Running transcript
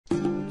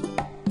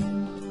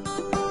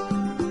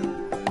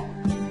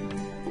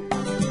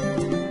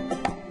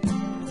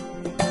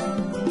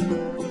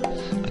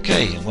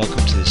and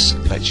welcome to this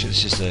lecture.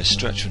 This is the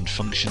structure and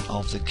function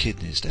of the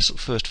kidneys. Let's look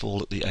first of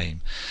all at the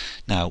aim.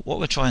 Now what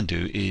we're trying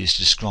to do is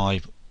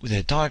describe with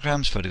their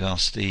diagrams,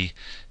 photographs, the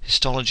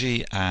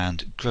histology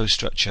and growth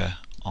structure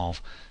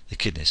of the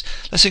kidneys.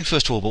 Let's think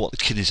first of all about what the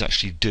kidneys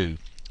actually do.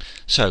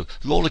 So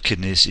the role of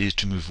kidneys is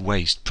to remove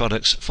waste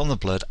products from the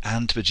blood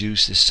and to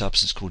produce this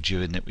substance called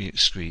urine that we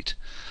excrete.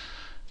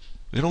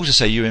 We can also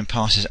say urine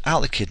passes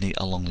out the kidney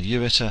along the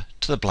ureter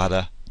to the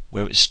bladder,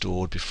 where it's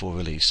stored before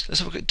release. Let's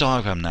have a quick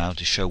diagram now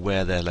to show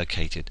where they're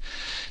located.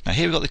 Now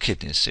here we've got the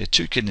kidneys. There are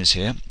two kidneys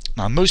here.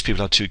 Now most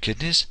people have two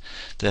kidneys.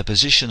 They're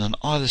positioned on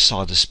either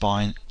side of the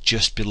spine,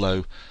 just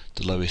below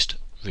the lowest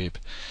rib.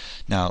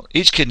 Now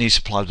each kidney is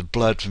supplied with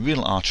blood from the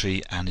renal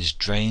artery and is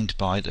drained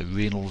by the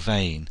renal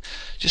vein.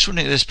 Just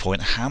wondering at this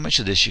point how much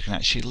of this you can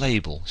actually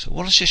label. So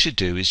what I suggest you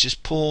do is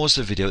just pause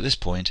the video at this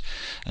point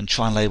and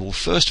try and label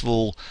first of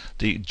all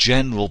the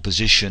general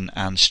position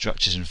and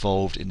structures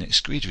involved in the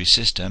excretory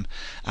system,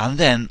 and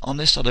then on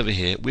this side over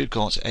here we've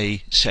got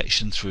a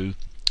section through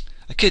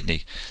a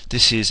kidney.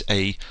 This is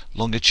a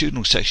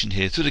longitudinal section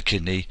here through the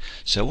kidney.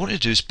 So what I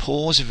do is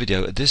pause the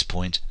video at this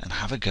point and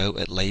have a go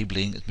at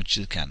labelling as much as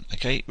you can.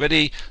 Okay,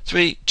 ready?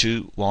 3,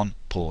 2, 1,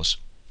 pause.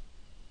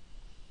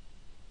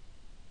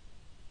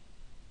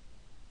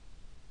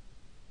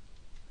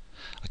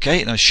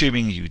 Okay, now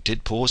assuming you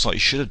did pause like you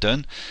should have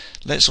done,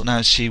 let's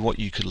now see what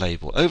you could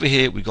label. Over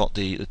here we've got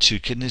the two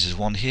kidneys. There's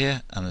one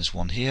here and there's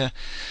one here.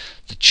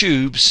 The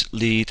tubes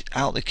lead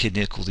out the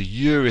kidney are called the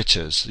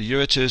ureters. The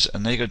ureters,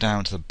 and they go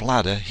down to the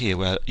bladder here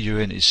where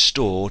urine is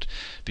stored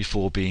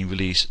before being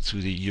released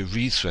through the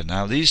urethra.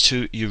 Now these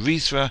two,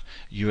 urethra,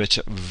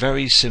 ureter,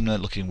 very similar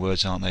looking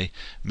words, aren't they?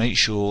 Make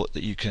sure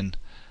that you can,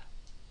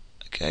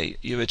 okay,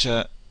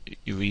 ureter,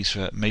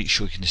 urethra, make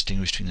sure you can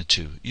distinguish between the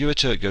two.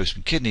 Ureter goes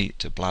from kidney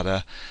to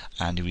bladder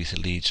and urethra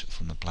leads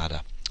from the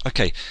bladder.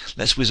 Okay,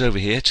 let's whiz over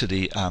here to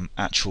the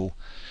actual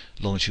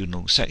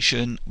longitudinal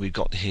section. We've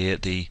got here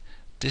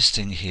this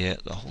thing here,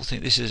 the whole thing.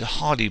 This is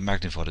highly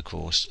magnified, of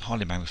course,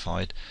 highly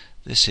magnified.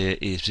 This here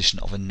is position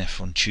of a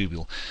nephron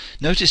tubule.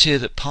 Notice here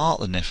that part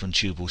of the nephron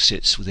tubule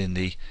sits within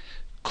the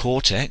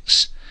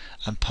cortex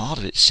and part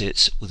of it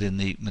sits within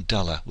the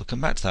medulla. We'll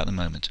come back to that in a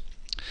moment.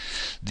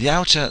 The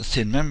outer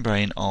thin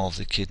membrane of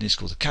the kidney is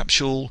called the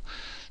capsule.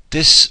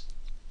 This,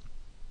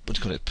 what do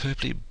you call it,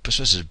 purpley, I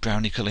suppose it's a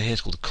browny colour here,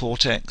 it's called the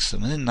cortex.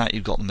 And within that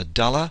you've got the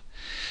medulla.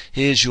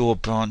 Here's your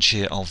branch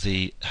here of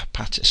the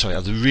hepatic, sorry,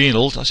 of the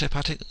renal, did I say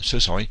hepatic? So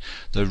sorry,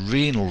 the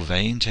renal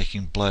vein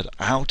taking blood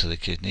out of the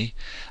kidney,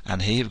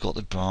 and here you've got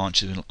the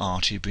branch of the renal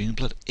artery bringing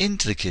blood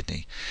into the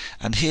kidney.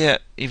 And here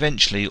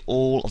eventually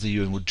all of the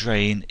urine will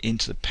drain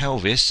into the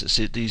pelvis.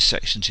 See these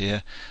sections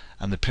here,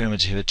 and the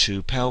pyramids here are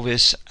two,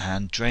 pelvis,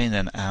 and drain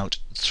then out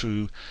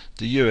through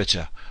the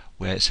ureter,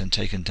 where it's then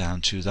taken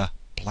down to the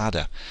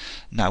bladder.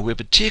 Now we're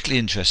particularly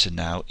interested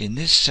now in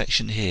this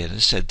section here. As I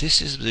said,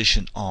 this is the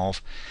position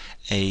of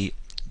a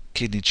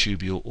kidney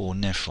tubule or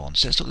nephron.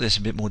 So let's look at this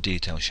in a bit more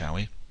detail, shall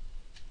we?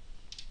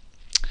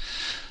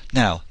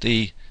 Now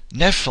the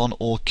nephron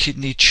or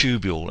kidney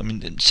tubule, I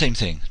mean same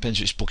thing, depends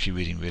which book you're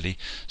reading really.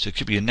 So it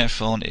could be a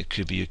nephron, it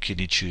could be a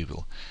kidney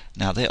tubule.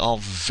 Now they are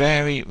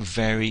very,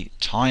 very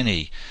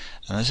tiny,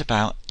 and there's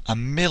about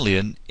 1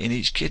 million in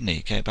each kidney,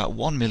 okay, about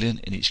 1 million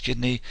in each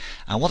kidney,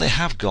 and what they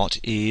have got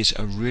is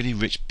a really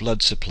rich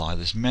blood supply.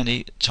 There's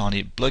many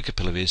tiny blood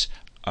capillaries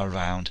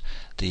around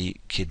the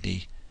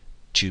kidney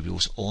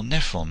tubules or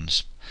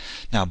nephrons.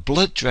 Now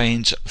blood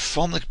drains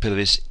from the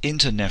capillaries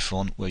into the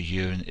nephron where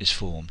urine is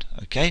formed.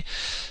 Okay,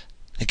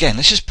 again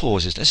let's just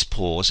pause this, let's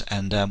pause,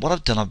 and what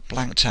I've done, I've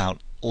blanked out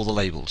all the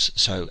labels,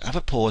 so have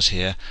a pause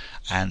here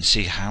and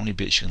see how many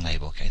bits you can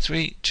label. Okay,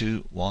 3,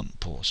 2, 1,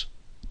 pause.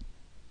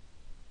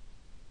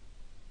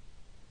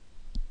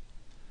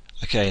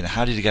 Okay, now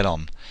how did you get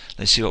on?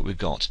 Let's see what we've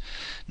got.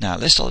 Now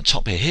let's start at the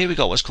top here. Here we've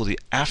got what's called the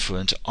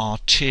afferent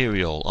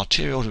arteriole.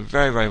 Arteriole is a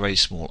very, very, very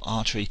small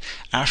artery.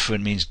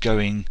 Afferent means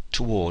going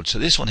towards. So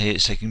this one here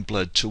is taking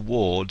blood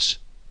towards,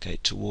 okay,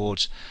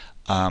 towards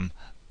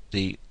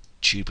the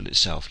tubule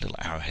itself, little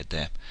arrowhead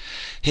there.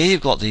 Here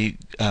you've got the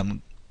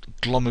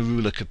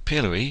glomerular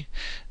capillary,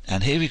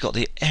 and here we've got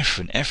the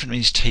efferent. Efferent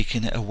means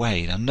taking it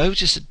away. Now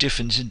notice the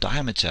difference in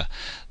diameter.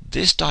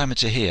 This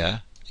diameter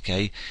here,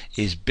 okay,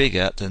 is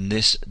bigger than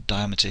this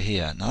diameter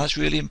here. Now that's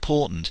really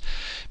important,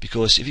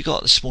 because if you've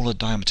got a smaller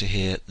diameter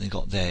here than you've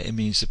got there, it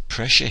means the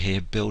pressure here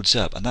builds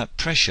up, and that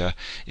pressure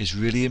is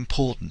really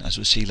important, as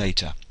we'll see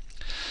later.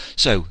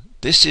 So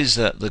this is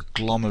the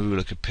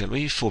glomerular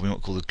capillary, forming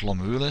what's called the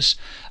glomerulus.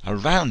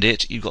 Around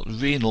it you've got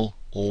renal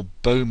or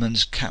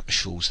Bowman's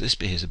capsule. So this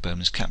bit here is a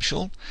Bowman's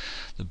capsule.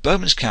 The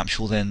Bowman's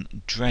capsule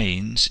then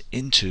drains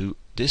into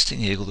this thing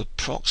here called the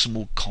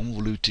proximal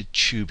convoluted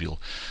tubule.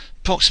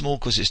 Proximal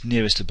because it's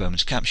nearest to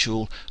Bowman's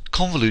capsule.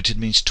 Convoluted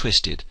means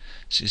twisted.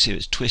 So you see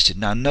it's twisted.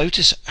 Now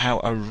notice how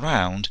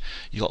around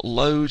you've got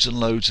loads and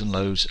loads and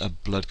loads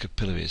of blood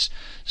capillaries.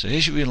 So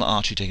here's your renal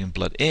artery taking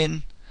blood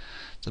in.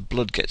 The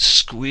blood gets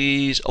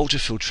squeezed,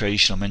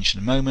 ultrafiltration I'll mention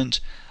in a moment,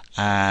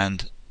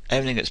 and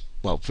everything gets,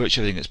 well,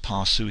 virtually everything gets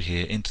passed through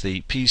here into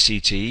the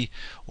PCT,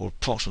 or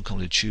proximal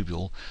convoluted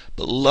tubule,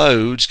 but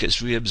loads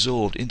gets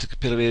reabsorbed into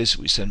capillaries,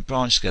 which then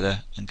branch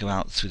together and go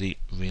out through the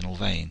renal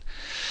vein.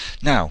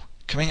 Now,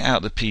 coming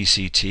out the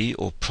PCT,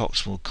 or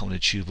proximal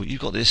convoluted tubule,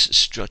 you've got this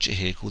structure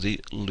here called the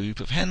loop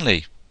of Henle.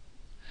 I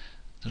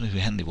don't know who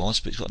Henle was,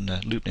 but he's got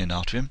a loop named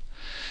after him.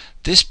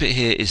 This bit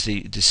here is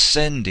the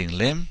descending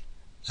limb,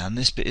 and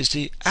this bit is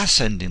the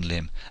ascending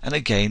limb, and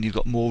again you've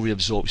got more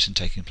reabsorption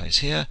taking place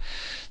here.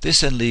 This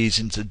then leads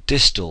into the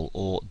distal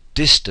or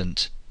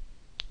distant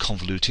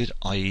convoluted,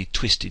 i.e.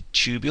 twisted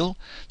tubule,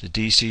 the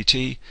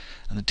DCT,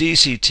 and the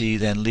DCT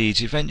then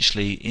leads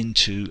eventually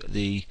into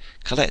the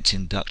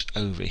collecting duct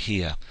over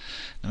here.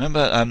 Now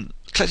remember,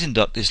 collecting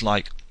duct is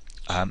like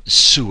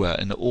sewer,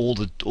 and all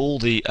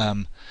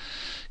the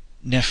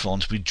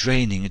nephrons will be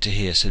draining into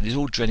here, so it's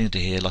all draining into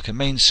here like a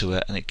main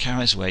sewer, and it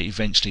carries away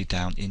eventually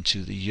down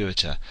into the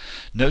ureter.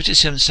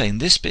 Notice him saying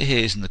this bit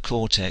here is in the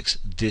cortex,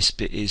 this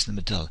bit is in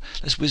the medulla.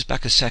 Let's whiz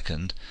back a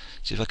second,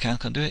 see if I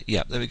can do it.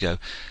 Yeah, there we go. I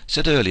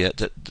said earlier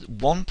that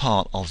one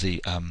part of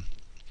the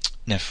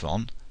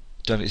nephron,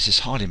 don't forget this is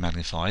highly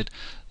magnified,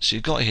 so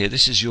you've got here,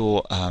 this is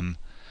your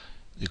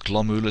the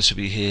glomerulus will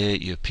be here,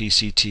 your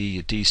PCT,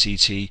 your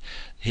DCT.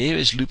 Here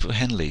is loop of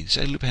Henle.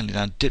 So loop of Henle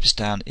now dips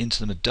down into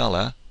the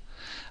medulla,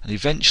 and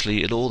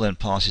eventually it all then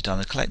passes down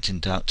the collecting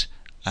duct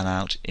and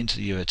out into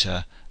the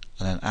ureter,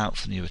 and then out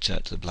from the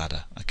ureter to the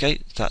bladder.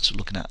 Okay, that's what we're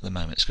looking at the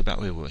moment. Let's go back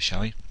where we were,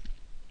 shall we?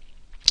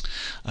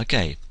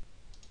 Okay,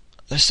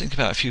 let's think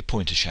about a few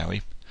pointers, shall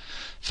we?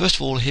 First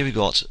of all, here we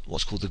got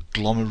what's called the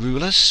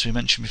glomerulus we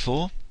mentioned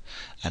before,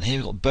 and here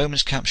we've got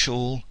Bowman's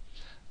capsule,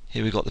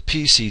 here we've got the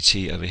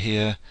PCT over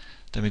here,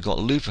 then we've got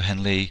the loop of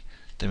Henle,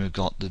 then we've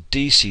got the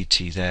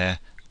DCT there,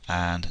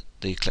 and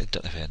the collecting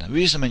duct over here. Now the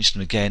reason I mention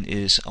them again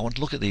is I want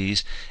to look at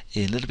these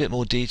in a little bit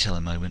more detail in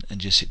a moment and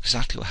just see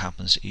exactly what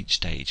happens at each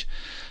stage.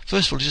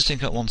 First of all, just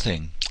think about one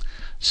thing: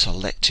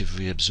 selective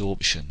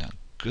reabsorption. Now,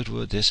 good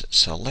word this.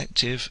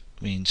 Selective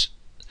means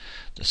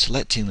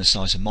selecting the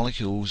size of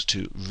molecules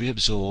to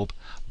reabsorb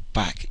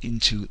back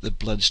into the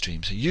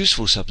bloodstream. So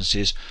useful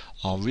substances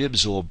are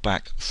reabsorbed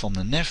back from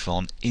the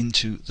nephron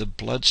into the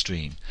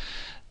bloodstream.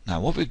 Now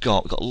what we've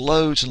got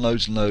loads and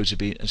loads and loads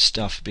of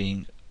stuff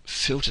being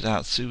filtered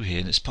out through here,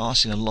 and it's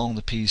passing along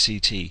the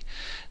PCT.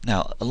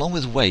 Now along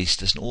with waste,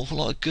 there's an awful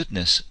lot of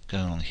goodness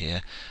going on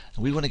here,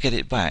 and we want to get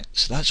it back,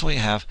 so that's why you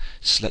have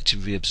selective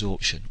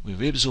reabsorption. We're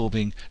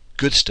reabsorbing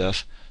good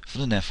stuff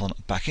from the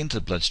nephron back into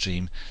the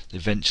bloodstream,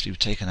 eventually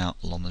taken out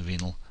along the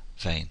renal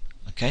vein.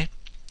 Okay,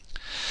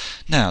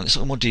 now let's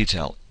look at more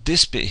detail.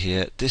 This bit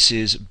here, this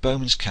is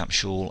Bowman's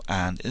capsule,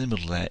 and in the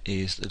middle there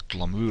is the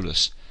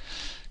glomerulus.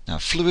 Now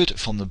fluid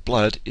from the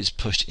blood is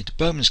pushed into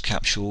Bowman's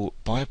capsule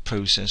by a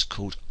process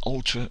called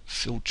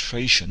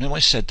ultrafiltration. Now I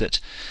said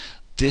that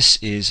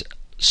this is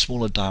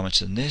smaller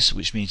diameter than this,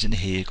 which means in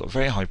here you've got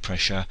very high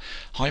pressure.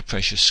 High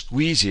pressure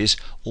squeezes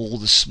all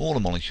the smaller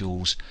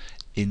molecules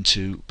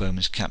into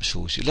Bowman's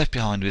capsules. You're left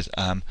behind with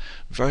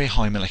very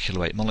high molecular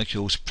weight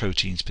molecules,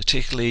 proteins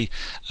particularly,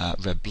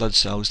 red blood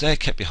cells. They're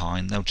kept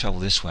behind, they'll travel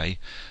this way,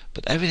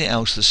 but everything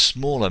else, the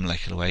smaller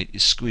molecular weight,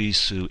 is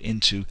squeezed through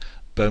into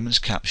Bowman's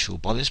capsule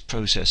by this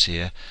process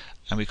here,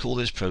 and we call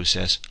this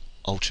process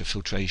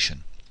ultrafiltration.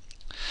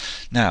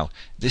 Now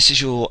this is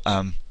your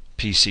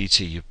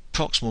PCT, your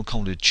proximal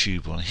convoluted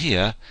tubule, and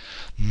here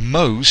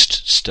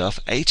most stuff,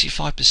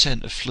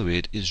 85% of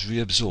fluid, is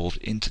reabsorbed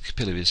into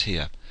capillaries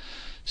here.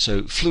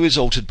 So fluid is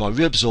altered by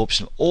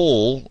reabsorption of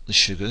all the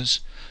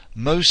sugars,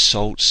 most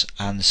salts,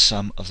 and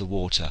some of the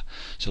water.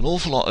 So an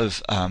awful lot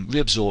of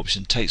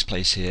reabsorption takes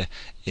place here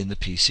in the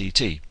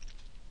PCT.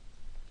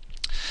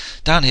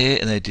 Down here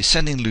in the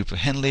descending loop of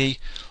Henle,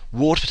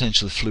 water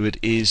potential of the fluid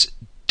is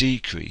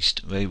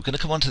decreased. We're going to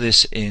come on to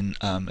this in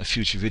a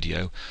future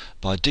video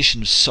by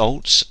addition of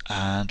salts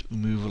and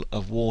removal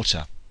of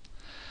water.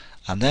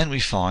 And then we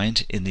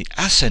find in the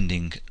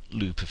ascending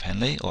loop of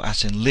Henle, or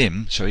ascending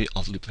limb, sorry,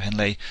 of the loop of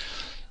Henle,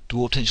 the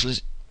water potential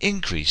is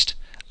increased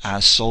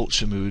as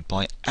salts removed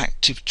by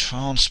active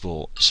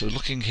transport. So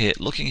looking here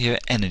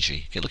at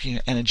energy, looking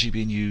at energy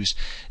being used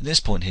in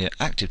this point here,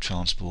 active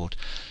transport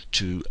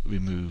to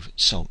remove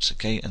salts,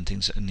 okay, and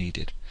things that are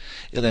needed.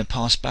 It'll then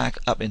pass back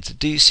up into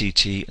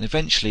DCT, and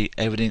eventually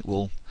everything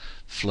will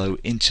flow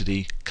into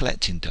the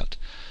collecting duct.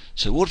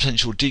 So water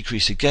potential will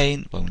decrease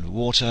again by removing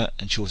water,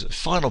 ensures that the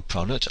final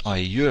product,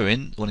 i.e.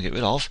 urine, the one to get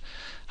rid of,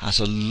 has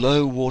a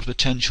low water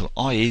potential,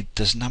 i.e.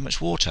 doesn't have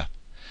much water.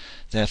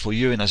 Therefore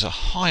urine has a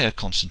higher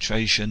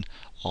concentration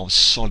of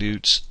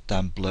solutes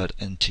than blood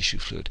and tissue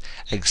fluid.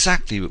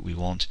 Exactly what we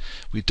want.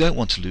 We don't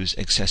want to lose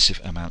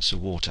excessive amounts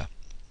of water.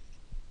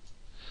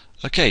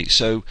 Okay,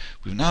 so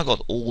we've now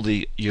got all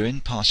the urine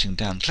passing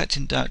down the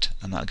collecting duct,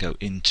 and that'll go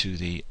into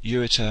the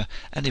ureter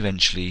and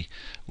eventually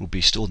will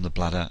be stored in the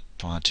bladder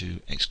prior to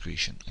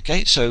excretion.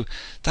 Okay, so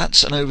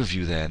that's an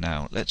overview there.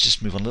 Now let's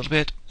just move on a little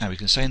bit, and we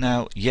can say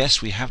now,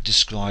 yes, we have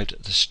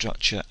described the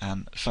structure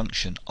and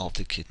function of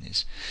the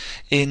kidneys.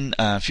 In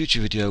a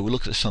future video we'll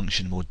look at the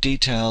function in more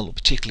detail,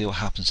 particularly what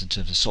happens in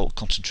terms of salt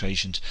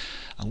concentrations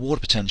and water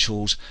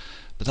potentials.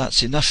 But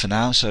that's enough for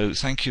now, so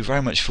thank you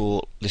very much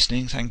for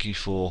listening, thank you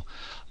for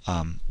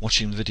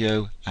watching the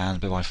video, and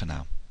bye bye for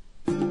now.